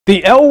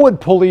The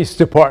Elwood Police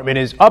Department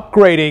is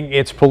upgrading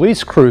its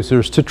police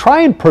cruisers to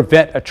try and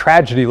prevent a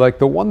tragedy like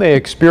the one they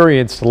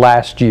experienced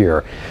last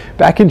year.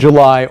 Back in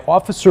July,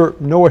 Officer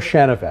Noah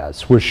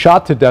Shahnavaz was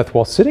shot to death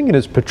while sitting in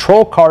his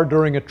patrol car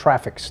during a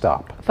traffic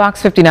stop.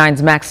 Fox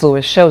 59's Max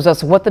Lewis shows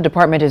us what the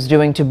department is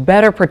doing to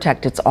better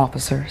protect its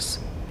officers.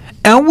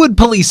 Elwood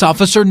Police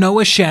Officer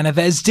Noah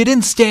Shahnavaz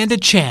didn't stand a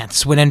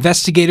chance when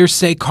investigators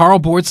say Carl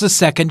Boards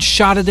II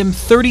shot at him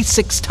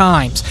 36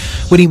 times.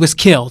 When he was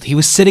killed, he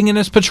was sitting in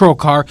his patrol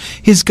car,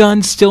 his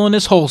gun still in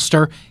his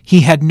holster. He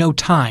had no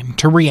time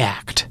to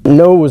react.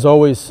 Noah was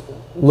always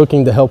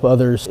looking to help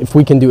others. If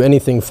we can do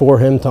anything for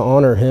him to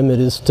honor him, it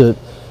is to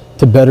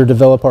better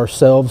develop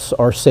ourselves,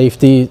 our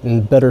safety,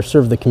 and better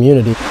serve the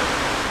community.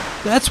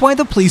 That's why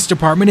the police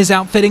department is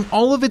outfitting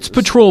all of its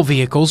patrol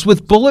vehicles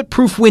with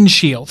bulletproof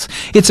windshields.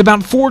 It's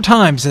about 4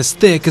 times as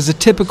thick as a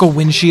typical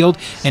windshield,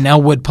 and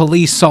Elwood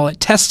Police saw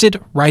it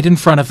tested right in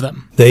front of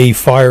them. They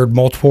fired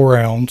multiple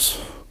rounds,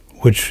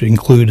 which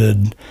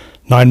included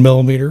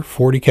 9mm,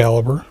 40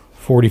 caliber,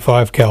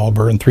 45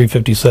 caliber, and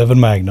 357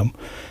 Magnum,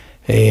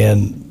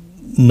 and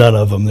none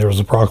of them, there was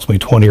approximately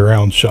 20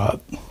 rounds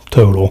shot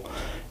total,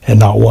 and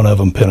not one of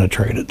them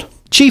penetrated.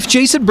 Chief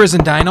Jason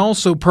Brizendine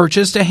also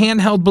purchased a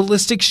handheld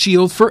ballistic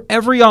shield for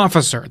every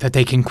officer that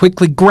they can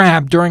quickly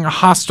grab during a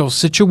hostile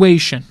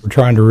situation. We're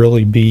trying to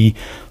really be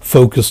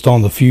focused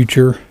on the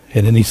future,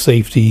 and any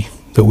safety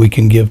that we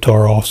can give to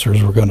our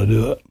officers, we're going to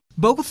do it.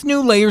 Both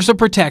new layers of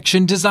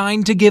protection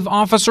designed to give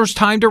officers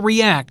time to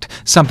react,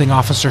 something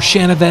Officer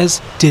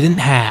Shahnavaz didn't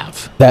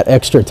have. That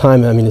extra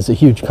time, is a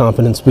huge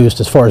confidence boost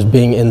as far as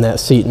being in that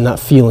seat and not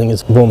feeling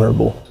as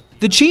vulnerable.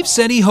 The chief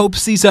said he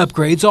hopes these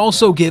upgrades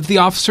also give the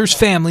officers'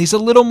 families a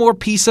little more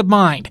peace of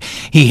mind.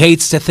 He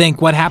hates to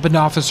think what happened to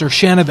Officer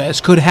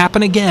Shahnavaz could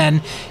happen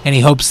again, and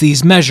he hopes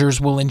these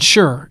measures will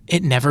ensure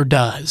it never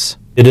does.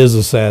 It is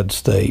a sad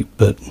state,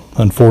 but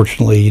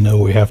unfortunately,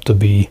 we have to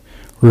be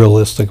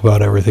realistic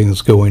about everything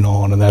that's going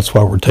on, and that's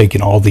why we're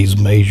taking all these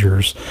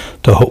measures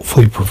to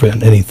hopefully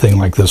prevent anything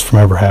like this from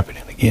ever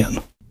happening again.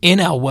 In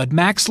Elwood,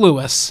 Max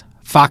Lewis,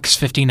 Fox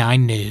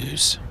 59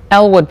 News.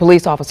 Elwood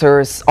police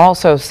officers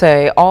also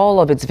say all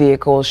of its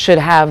vehicles should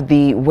have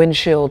the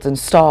windshields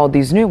installed,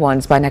 these new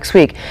ones, by next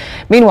week.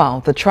 Meanwhile,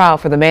 the trial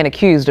for the man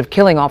accused of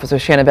killing Officer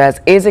Shahnavaz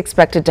is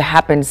expected to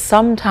happen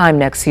sometime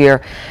next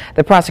year.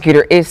 The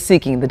prosecutor is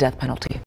seeking the death penalty.